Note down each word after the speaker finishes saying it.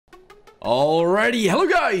Alrighty, hello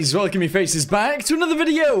guys, welcome your faces back to another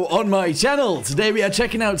video on my channel. Today we are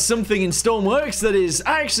checking out something in Stormworks that is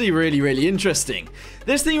actually really interesting.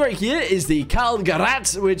 This thing right here is the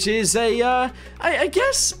Karl-Gerät, which is a, I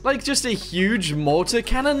guess, like just a huge mortar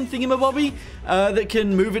cannon thingamabobby that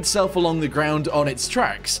can move itself along the ground on its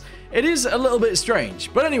tracks. It is a little bit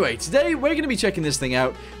strange, but anyway, today we're going to be checking this thing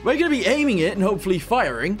out. We're going to be aiming it and hopefully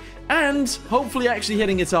firing, and hopefully actually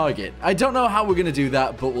hitting a target. I don't know how we're going to do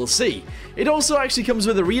that, but we'll see. It also actually comes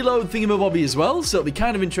with a reload thingamabobby as well, so it'll be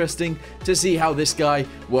kind of interesting to see how this guy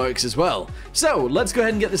works as well. So, let's go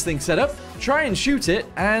ahead and get this thing set up, try and shoot it,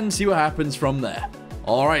 and see what happens from there.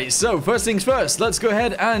 Alright, so first things first, let's go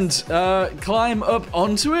ahead and climb up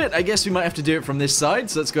onto it. I guess we might have to do it from this side,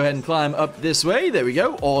 so let's go ahead and climb up this way. There we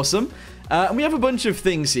go, awesome. And we have a bunch of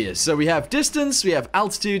things here. So we have distance, we have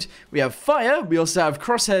altitude, we have fire, we also have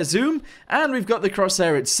crosshair zoom, and we've got the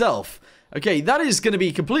crosshair itself. Okay, that is going to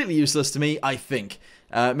be completely useless to me, I think.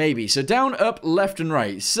 Maybe. So down, up, left, and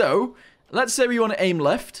right. So, let's say we want to aim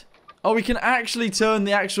left. Oh, we can actually turn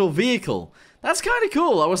the actual vehicle. That's kind of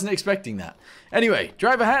cool. I wasn't expecting that. Anyway,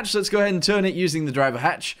 driver hatch. Let's go ahead and turn it using the driver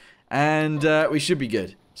hatch. And we should be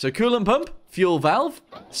good. So coolant pump, fuel valve,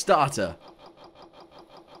 starter.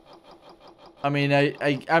 I mean,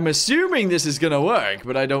 I'm assuming this is going to work,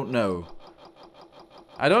 but I don't know.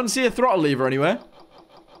 I don't see a throttle lever anywhere.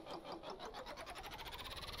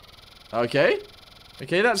 Okay.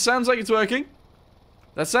 Okay, that sounds like it's working.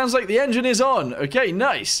 That sounds like the engine is on. Okay,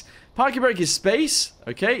 nice. Parking brake is space.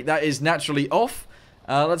 Okay, that is naturally off.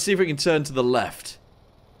 Let's see if we can turn to the left.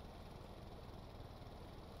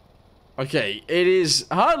 Okay, it is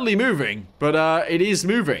hardly moving, but it is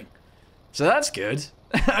moving. So that's good,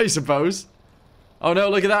 I suppose. Oh no,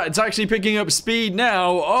 look at that. It's actually picking up speed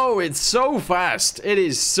now. Oh, it's so fast. It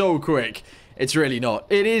is so quick. It's really not.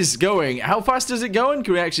 It is going. How fast is it going?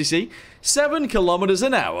 Can we actually see? 7 kilometers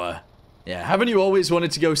an hour. Yeah, haven't you always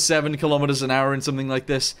wanted to go 7 kilometers an hour in something like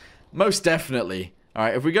this? Most definitely.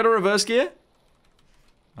 Alright, have we got a reverse gear?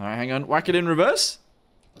 Alright, hang on. Whack it in reverse.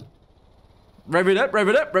 Rev it up, rev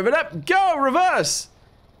it up, rev it up. Go, reverse!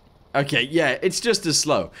 Okay, yeah, it's just as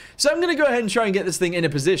slow. So I'm going to go ahead and try and get this thing in a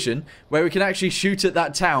position where we can actually shoot at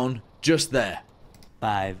that town just there.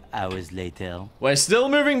 5 hours later. We're still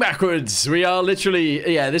moving backwards. We are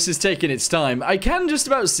literally, yeah, this is taking its time. I can just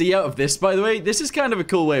about see out of this, by the way. This is kind of a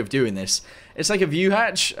cool way of doing this. It's like a view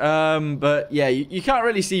hatch, but yeah, you can't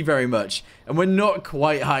really see very much. And we're not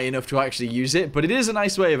quite high enough to actually use it, but it is a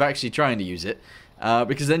nice way of actually trying to use it.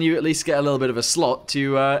 Because then you at least get a little bit of a slot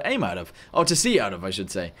to aim out of. Or to see out of, I should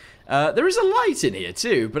say. There is a light in here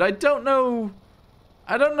too, but I don't know...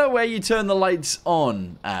 I don't know where you turn the lights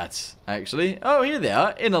on at, actually. Oh, here they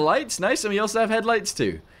are. Inner lights. Nice. And we also have headlights,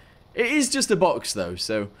 too. It is just a box, though,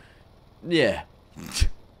 so... yeah.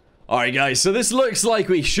 Alright, guys. So this looks like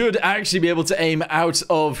we should actually be able to aim out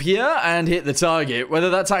of here and hit the target. Whether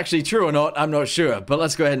that's actually true or not, I'm not sure. But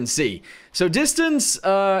let's go ahead and see. So distance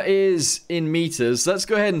is in meters. Let's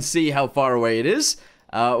go ahead and see how far away it is.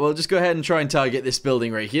 We'll just go ahead and try and target this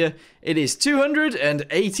building right here. It is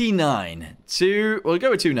 289. We'll go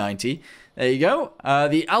with 290. There you go.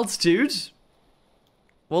 The altitude,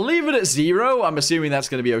 we'll leave it at 0. I'm assuming that's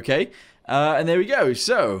going to be okay. And there we go.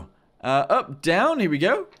 So, up, down. Here we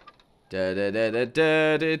go.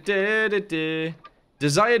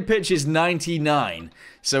 Desired pitch is 99.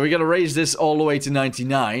 So we got to raise this all the way to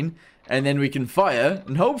 99. And then we can fire.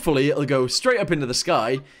 And hopefully it'll go straight up into the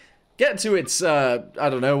sky. Get to its, I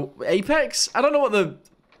don't know, apex? I don't know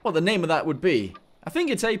what the name of that would be. I think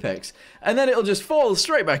it's apex. And then it'll just fall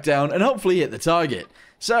straight back down and hopefully hit the target.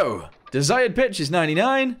 So, desired pitch is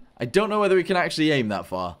 99. I don't know whether we can actually aim that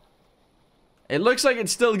far. It looks like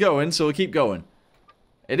it's still going, so we'll keep going.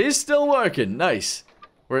 It is still working. Nice.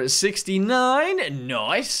 We're at 69.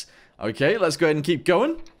 Nice. Okay, let's go ahead and keep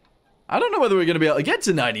going. I don't know whether we're going to be able to get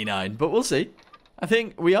to 99, but we'll see. I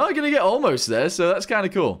think we are going to get almost there, so that's kind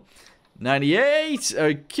of cool. 98,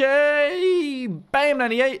 okay, bam,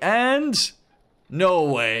 98, and no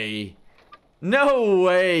way. No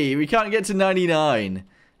way, we can't get to 99.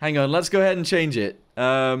 Hang on, let's go ahead and change it.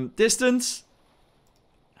 Distance,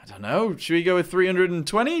 I don't know, should we go with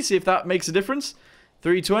 320, see if that makes a difference?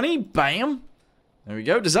 320, bam. There we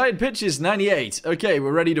go, desired pitch is 98. Okay,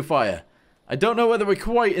 we're ready to fire. I don't know whether we're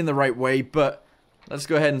quite in the right way, but let's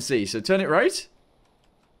go ahead and see. So turn it right.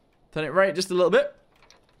 Turn it right just a little bit.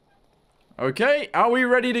 Okay, are we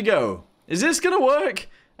ready to go? Is this gonna work?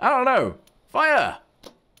 I don't know. Fire!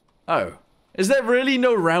 Oh. Is there really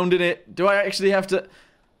no round in it? Do I actually have to...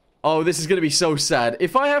 oh, this is gonna be so sad.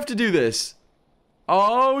 If I have to do this...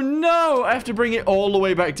 oh no! I have to bring it all the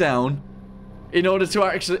way back down in order to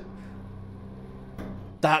actually...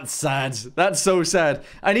 That's sad. That's so sad.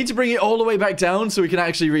 I need to bring it all the way back down so we can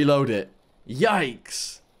actually reload it.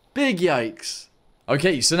 Yikes. Big yikes.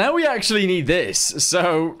 Okay, so now we actually need this.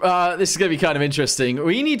 So, this is going to be kind of interesting.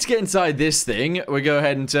 We need to get inside this thing. We'll go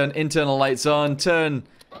ahead and turn internal lights on. Turn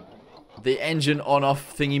the engine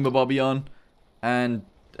on-off thingy-mabobby on. And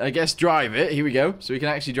I guess drive it. Here we go. So we can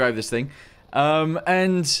actually drive this thing.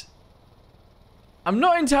 And I'm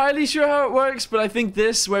not entirely sure how it works, but I think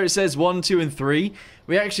this, where it says 1, 2, and 3,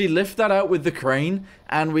 we actually lift that out with the crane,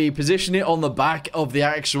 and we position it on the back of the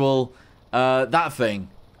actual, that thing.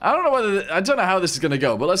 I don't know how this is going to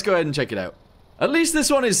go, but let's go ahead and check it out. At least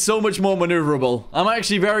this one is so much more maneuverable. I'm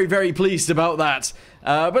actually very, very pleased about that.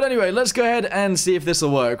 But anyway, let's go ahead and see if this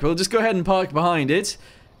will work. We'll just go ahead and park behind it,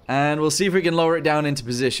 and we'll see if we can lower it down into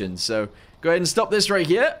position. So, go ahead and stop this right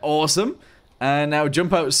here. Awesome. And now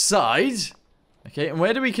jump outside. Okay, and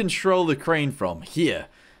where do we control the crane from? Here.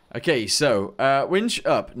 Okay, so, winch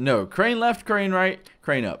up. No, crane left, crane right,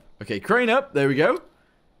 crane up. Okay, crane up. There we go.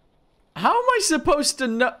 How am I supposed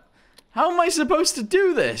to How am I supposed to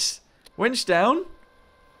do this? Winch down.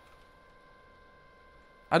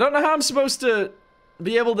 I don't know how I'm supposed to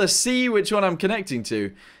be able to see which one I'm connecting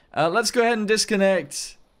to. Let's go ahead and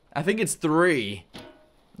disconnect. I think it's 3.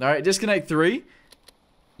 Alright, disconnect 3.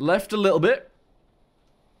 Left a little bit.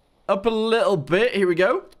 Up a little bit. Here we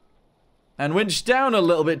go. And winch down a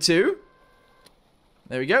little bit too.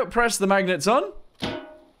 There we go. Press the magnets on.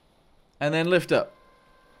 And then lift up.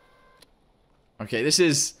 Okay, this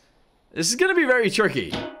is going to be very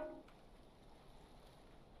tricky.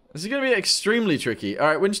 This is going to be extremely tricky.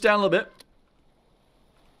 Alright, winch down a little bit.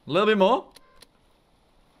 A little bit more.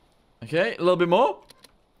 Okay, a little bit more.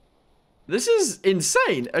 This is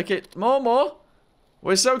insane. Okay, more.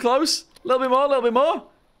 We're so close. A little bit more, a little bit more.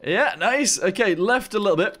 Yeah, nice. Okay, left a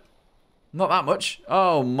little bit. Not that much.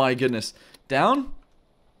 Oh my goodness. Down.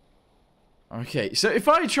 Okay, so if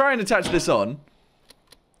I try and attach this on,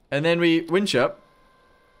 and then we winch up,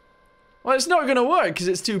 well, it's not going to work because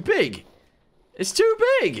it's too big. It's too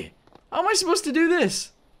big. How am I supposed to do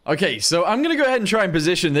this? Okay, so I'm going to go ahead and try and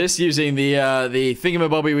position this using the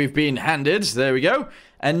thingamabobby we've been handed. There we go.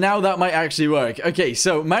 And now that might actually work. Okay,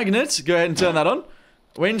 so magnet, go ahead and turn that on.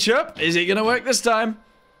 Winch up. Is it going to work this time?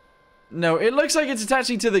 No, it looks like it's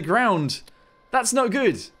attaching to the ground. That's not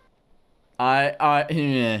good. This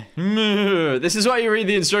is why you read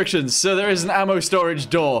the instructions. So there is an ammo storage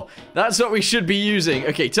door. That's what we should be using.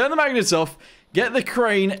 Okay, turn the magnets off. Get the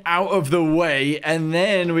crane out of the way. And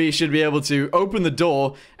then we should be able to open the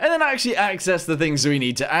door. And then actually access the things we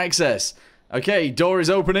need to access. Okay, door is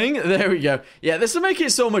opening. There we go. Yeah, this will make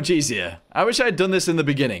it so much easier. I wish I had done this in the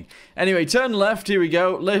beginning. Anyway, turn left. Here we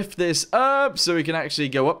go. Lift this up so we can actually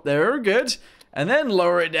go up there. Good. And then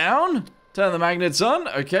lower it down. Turn the magnets on.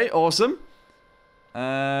 Okay, awesome.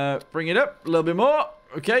 Bring it up a little bit more.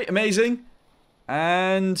 Okay, amazing.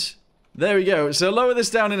 And there we go. So lower this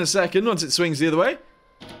down in a second once it swings the other way.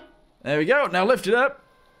 There we go. Now lift it up.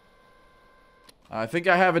 I think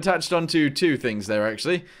I have attached onto 2 things there,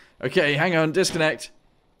 actually. Okay, hang on. Disconnect.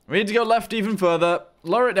 We need to go left even further.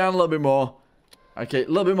 Lower it down a little bit more. Okay, a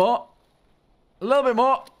little bit more. A little bit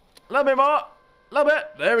more. A little bit more. A little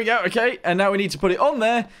bit. There we go. Okay, and now we need to put it on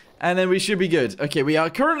there, and then we should be good. Okay, we are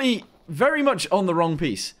currently very much on the wrong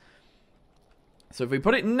piece. So if we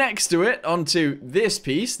put it next to it onto this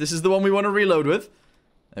piece, this is the one we want to reload with.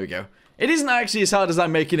 There we go. It isn't actually as hard as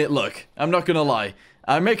I'm making it look. I'm not going to lie.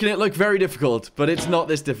 I'm making it look very difficult, but it's not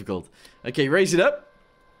this difficult. Okay, raise it up.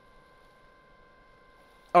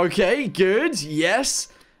 Okay, good. Yes.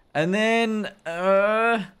 And then,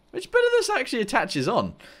 which bit of this actually attaches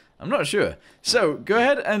on? I'm not sure. So, go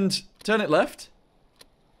ahead and turn it left.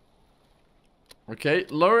 Okay,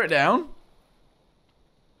 lower it down.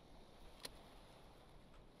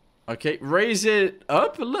 Okay, raise it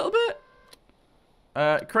up a little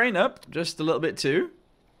bit. Crane up just a little bit too.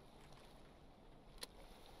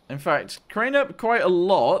 In fact, crane up quite a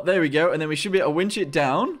lot. There we go. And then we should be able to winch it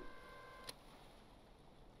down.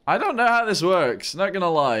 I don't know how this works. Not gonna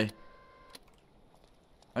lie.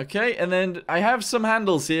 Okay, and then I have some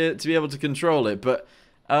handles here to be able to control it. But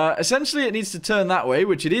essentially it needs to turn that way,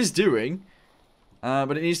 which it is doing.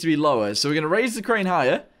 But it needs to be lower. So we're going to raise the crane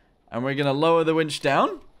higher. And we're going to lower the winch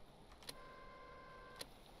down.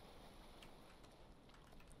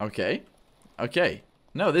 Okay. Okay.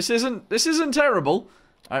 No, this isn't terrible.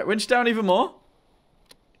 Alright, winch down even more.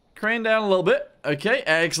 Crane down a little bit. Okay,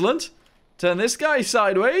 excellent. Turn this guy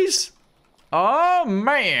sideways. Oh,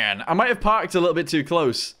 man. I might have parked a little bit too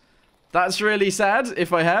close. That's really sad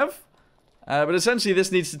if I have. But essentially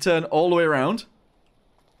this needs to turn all the way around.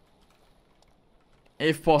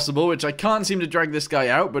 if possible, which I can't seem to drag this guy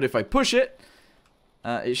out, but if I push it,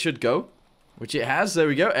 it should go, which it has. There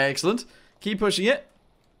we go. Excellent. Keep pushing it.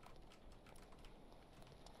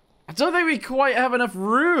 I don't think we quite have enough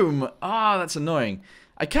room. Ah, that's annoying.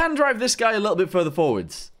 I can drive this guy a little bit further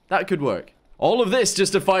forwards. That could work. All of this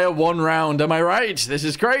just to fire one round, am I right? This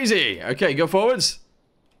is crazy. Okay, go forwards.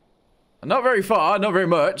 Not very far, not very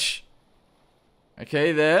much.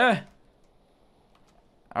 Okay, there.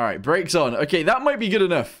 Alright, brakes on. Okay, that might be good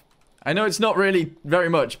enough. I know it's not really very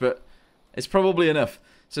much, but it's probably enough.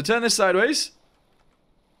 So turn this sideways.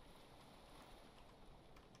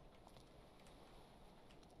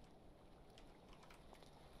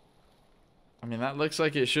 I mean, that looks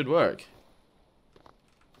like it should work.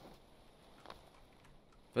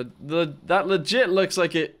 But that legit looks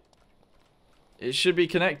like it should be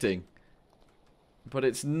connecting. But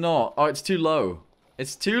it's not. Oh, it's too low.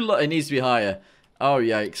 It's too low. It needs to be higher. Oh,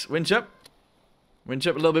 yikes. Winch up. Winch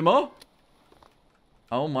up a little bit more.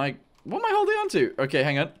 Oh my. What am I holding on to? Okay,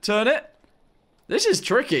 hang on. Turn it. This is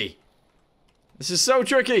tricky. This is so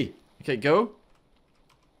tricky. Okay, go.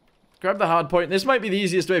 Grab the hard point. This might be the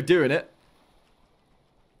easiest way of doing it.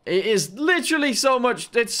 It is literally so much.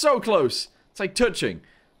 It's so close. It's like touching.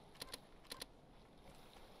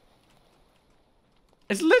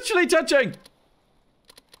 It's literally touching.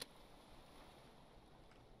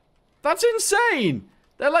 That's insane.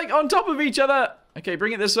 They're like on top of each other. Okay,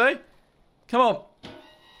 bring it this way. Come on.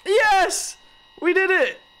 Yes! We did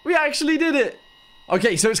it. We actually did it.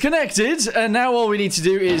 Okay, so it's connected. And now all we need to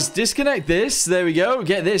do is disconnect this. There we go.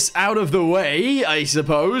 Get this out of the way, I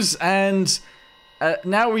suppose. And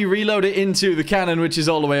now we reload it into the cannon, which is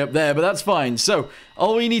all the way up there. But that's fine. So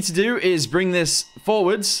all we need to do is bring this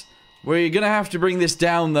forwards. We're going to have to bring this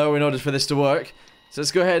down, though, in order for this to work. So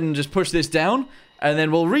let's go ahead and just push this down. And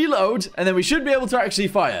then we'll reload, and then we should be able to actually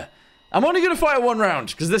fire. I'm only going to fire one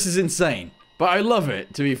round, because this is insane. But I love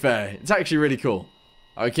it, to be fair. It's actually really cool.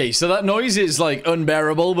 Okay, so that noise is, like,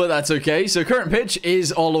 unbearable, but that's okay. So current pitch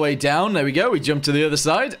is all the way down. There we go. We jump to the other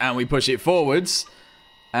side, and we push it forwards.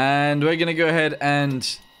 And we're going to go ahead and...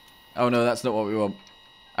 Oh, no, that's not what we want.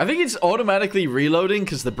 I think it's automatically reloading,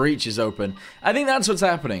 because the breach is open. I think that's what's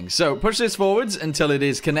happening. So push this forwards until it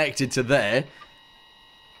is connected to there.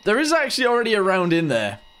 There is actually already a round in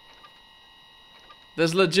there.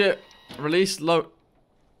 There's legit release load.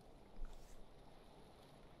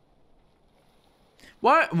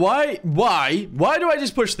 Why do I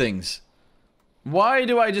just push things? Why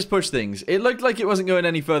do I just push things? It looked like it wasn't going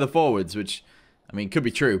any further forwards, which, I mean, could be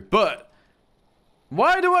true, but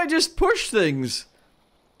why do I just push things?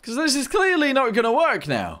 Because this is clearly not going to work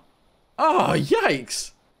now. Oh,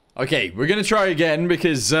 yikes. Okay, we're going to try again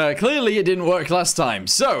because clearly it didn't work last time.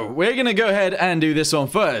 So, we're going to go ahead and do this one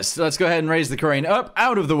first. Let's go ahead and raise the crane up,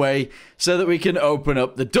 out of the way, so that we can open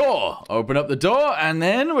up the door. Open up the door, and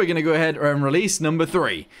then we're going to go ahead and release number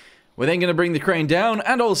 3. We're then going to bring the crane down,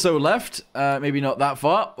 and also left. Maybe not that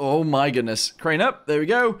far. Oh my goodness. Crane up, there we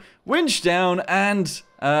go. Winch down, and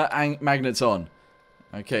magnets on.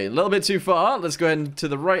 Okay, a little bit too far. Let's go ahead and to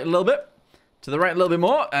the right a little bit. To the right a little bit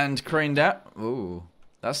more, and crane down. Ooh.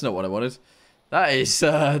 That's not what I wanted. That is,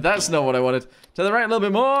 that's not what I wanted. To the right a little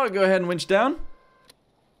bit more. Go ahead and winch down.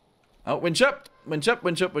 Oh, winch up. Winch up,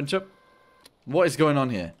 winch up, winch up. What is going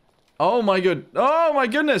on here? Oh my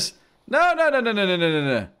goodness. No, no, no, no, no, no, no, no,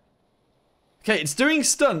 no. Okay, it's doing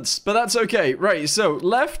stunts, but that's okay. Right, so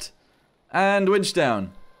left and winch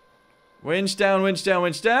down. Winch down, winch down,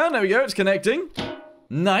 winch down. There we go, it's connecting.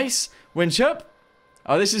 Nice. Winch up.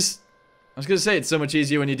 Oh, this is... I was going to say it's so much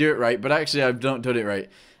easier when you do it right, but actually I've not done it right.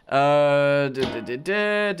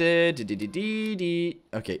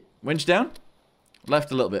 Okay, winch down.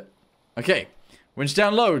 Left a little bit. Okay, winch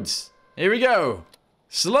down loads. Here we go.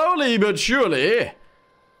 Slowly but surely,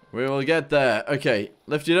 we will get there. Okay,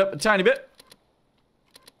 lift it up a tiny bit.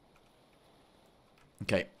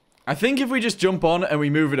 Okay, I think if we just jump on and we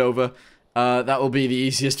move it over, that will be the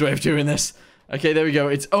easiest way of doing this. Okay, there we go.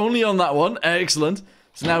 It's only on that one. Excellent.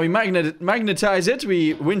 So now we magnetize it,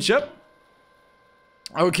 we winch up.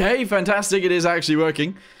 Okay, fantastic, it is actually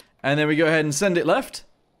working. And then we go ahead and send it left.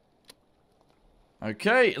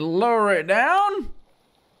 Okay, lower it down.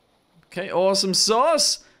 Okay, awesome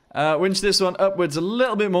sauce. Winch this one upwards a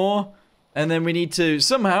little bit more. And then we need to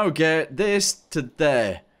somehow get this to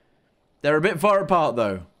there. They're a bit far apart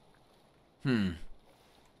though.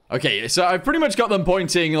 Okay, so I've pretty much got them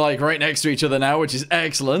pointing, like, right next to each other now, which is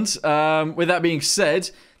excellent. With that being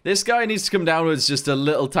said, this guy needs to come downwards just a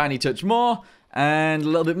little tiny touch more, and a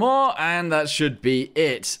little bit more, and that should be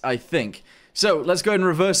it, I think. So, let's go ahead and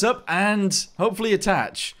reverse up, and hopefully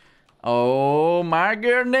attach. Oh my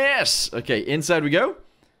goodness. Okay, inside we go.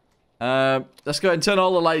 Let's go ahead and turn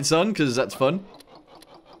all the lights on, because that's fun.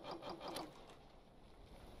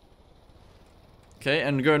 Okay,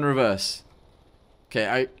 and go in reverse.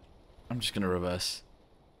 Okay, I'm just going to reverse.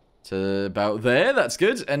 To about there, that's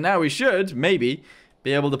good. And now we should, maybe,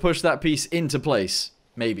 be able to push that piece into place.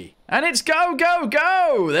 Maybe. And it's go, go,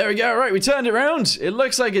 go! There we go. Right, we turned it around. It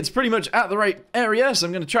looks like it's pretty much at the right area, so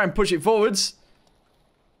I'm going to try and push it forwards.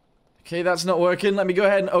 Okay, that's not working. Let me go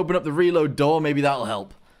ahead and open up the reload door. Maybe that'll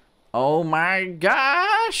help. Oh my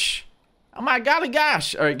gosh! Oh my golly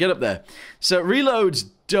gosh! Alright, get up there. So, reload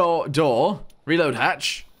door, reload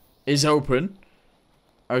hatch is open.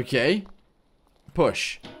 Okay.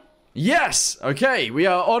 Push. Yes! Okay, we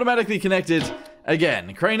are automatically connected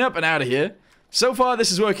again. Crane up and out of here. So far,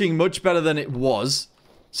 this is working much better than it was.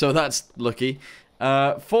 So that's lucky.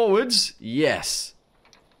 Forwards, yes.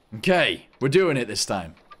 Okay, we're doing it this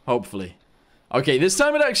time. Hopefully. Okay, this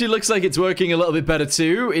time it actually looks like it's working a little bit better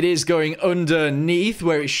too. It is going underneath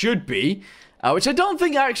where it should be. Which I don't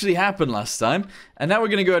think actually happened last time. And now we're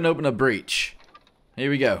going to go ahead and open a breach. Here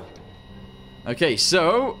we go. Okay,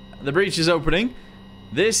 so the breach is opening.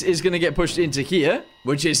 This is going to get pushed into here,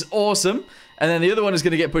 which is awesome. And then the other one is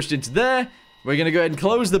going to get pushed into there. We're going to go ahead and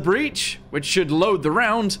close the breach, which should load the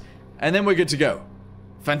round. And then we're good to go.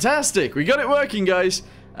 Fantastic. We got it working, guys.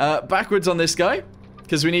 Backwards on this guy,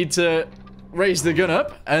 because we need to raise the gun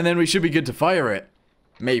up. And then we should be good to fire it.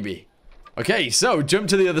 Maybe. Okay, so jump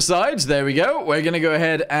to the other side. There we go. We're going to go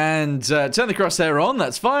ahead and turn the crosshair on.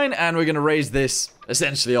 That's fine. And we're going to raise this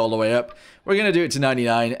essentially all the way up. We're going to do it to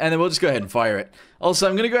 99. And then we'll just go ahead and fire it. Also,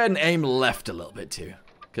 I'm going to go ahead and aim left a little bit too,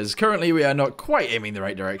 because currently we are not quite aiming the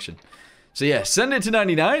right direction. So yeah, send it to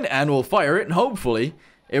 99 and we'll fire it, and hopefully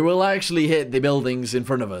it will actually hit the buildings in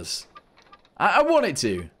front of us. I want it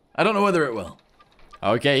to. I don't know whether it will.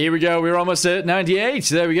 Okay, here we go. We're almost at 98.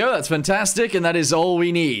 There we go. That's fantastic, and that is all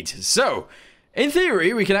we need. So, in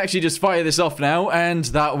theory, we can actually just fire this off now, and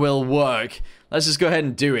that will work. Let's just go ahead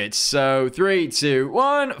and do it. So, 3, 2,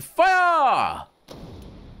 1, fire!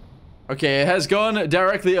 Okay, it has gone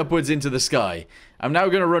directly upwards into the sky. I'm now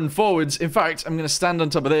going to run forwards. In fact, I'm going to stand on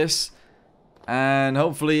top of this. And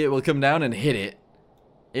hopefully it will come down and hit it.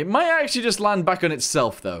 It might actually just land back on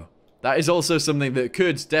itself, though. That is also something that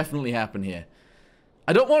could definitely happen here.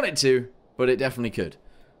 I don't want it to, but it definitely could.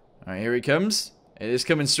 Alright, here it comes. It is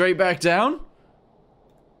coming straight back down.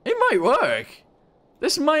 It might work.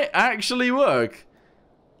 This might actually work.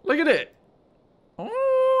 Look at it.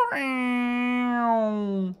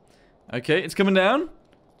 Okay, it's coming down.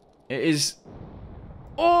 It is...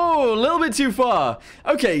 Oh, a little bit too far.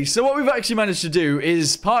 Okay, so what we've actually managed to do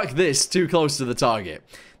is park this too close to the target.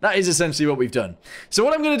 That is essentially what we've done. So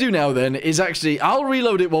what I'm going to do now then is actually, I'll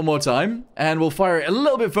reload it one more time, and we'll fire it a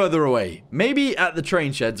little bit further away. Maybe at the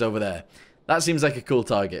train sheds over there. That seems like a cool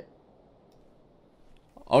target.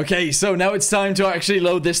 Okay, so now it's time to actually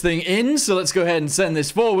load this thing in. So let's go ahead and send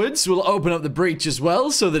this forwards. We'll open up the breach as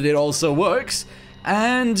well so that it also works.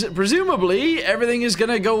 And presumably, everything is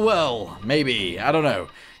going to go well. Maybe. I don't know.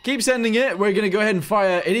 Keep sending it. We're going to go ahead and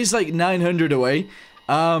fire. It is like 900 away.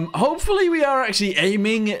 Hopefully, we are actually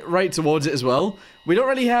aiming right towards it as well. We don't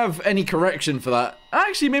really have any correction for that.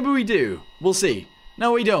 Actually, maybe we do. We'll see.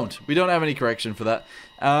 No, we don't. We don't have any correction for that.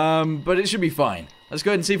 But it should be fine. Let's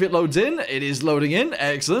go ahead and see if it loads in. It is loading in.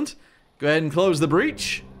 Excellent. Go ahead and close the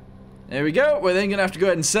breach. There we go. We're then going to have to go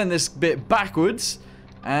ahead and send this bit backwards.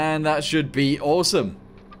 And that should be awesome.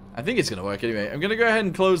 I think it's going to work anyway. I'm going to go ahead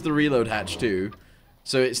and close the reload hatch too,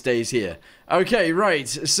 so it stays here. Okay, right.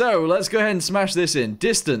 So, let's go ahead and smash this in.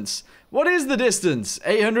 Distance. What is the distance?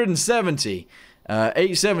 870.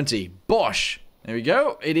 870. Bosh. There we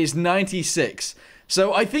go. It is 96.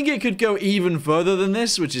 So, I think it could go even further than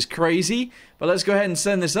this, which is crazy. But let's go ahead and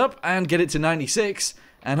send this up and get it to 96.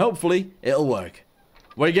 And hopefully, it'll work.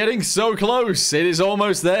 We're getting so close. It is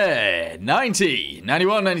almost there. 90,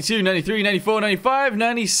 91, 92, 93, 94, 95,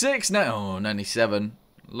 96, 97.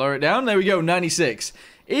 Lower it down. There we go, 96.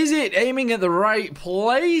 Is it aiming at the right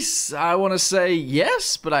place? I want to say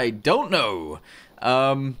yes, but I don't know.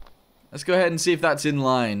 Let's go ahead and see if that's in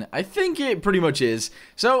line. I think it pretty much is.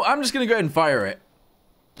 So I'm just going to go ahead and fire it.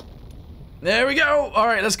 There we go. All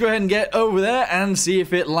right, let's go ahead and get over there and see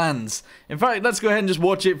if it lands. In fact, let's go ahead and just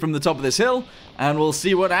watch it from the top of this hill, and we'll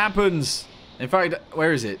see what happens. In fact,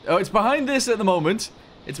 where is it? Oh, it's behind this at the moment.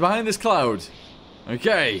 It's behind this cloud.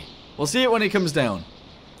 Okay, we'll see it when it comes down.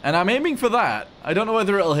 And I'm aiming for that. I don't know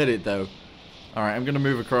whether it'll hit it, though. All right, I'm going to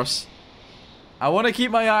move across. I want to keep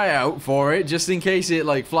my eye out for it, just in case it,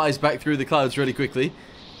 like, flies back through the clouds really quickly.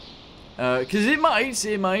 Because it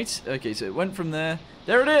might. Okay, so it went from there.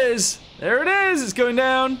 There it is. There it is. It's going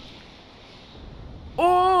down.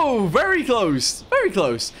 Oh, very close. Very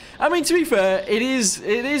close. I mean, to be fair, it is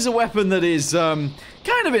a weapon that is kind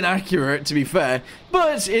of inaccurate, to be fair.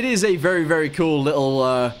 But it is a very, very cool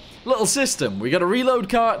little system. We got a reload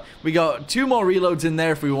cart. We got 2 more reloads in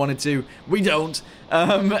there if we wanted to. We don't.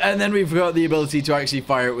 And then we've got the ability to actually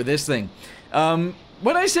fire it with this thing.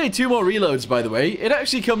 When I say 2 more reloads, by the way, it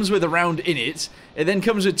actually comes with a round in it. It then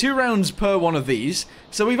comes with 2 rounds per one of these.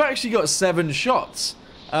 So we've actually got 7 shots.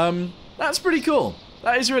 That's pretty cool.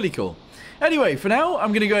 That is really cool. Anyway, for now, I'm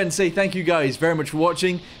going to go ahead and say thank you guys very much for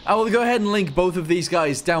watching. I will go ahead and link both of these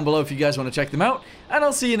guys down below if you guys want to check them out. And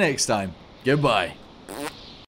I'll see you next time. Goodbye.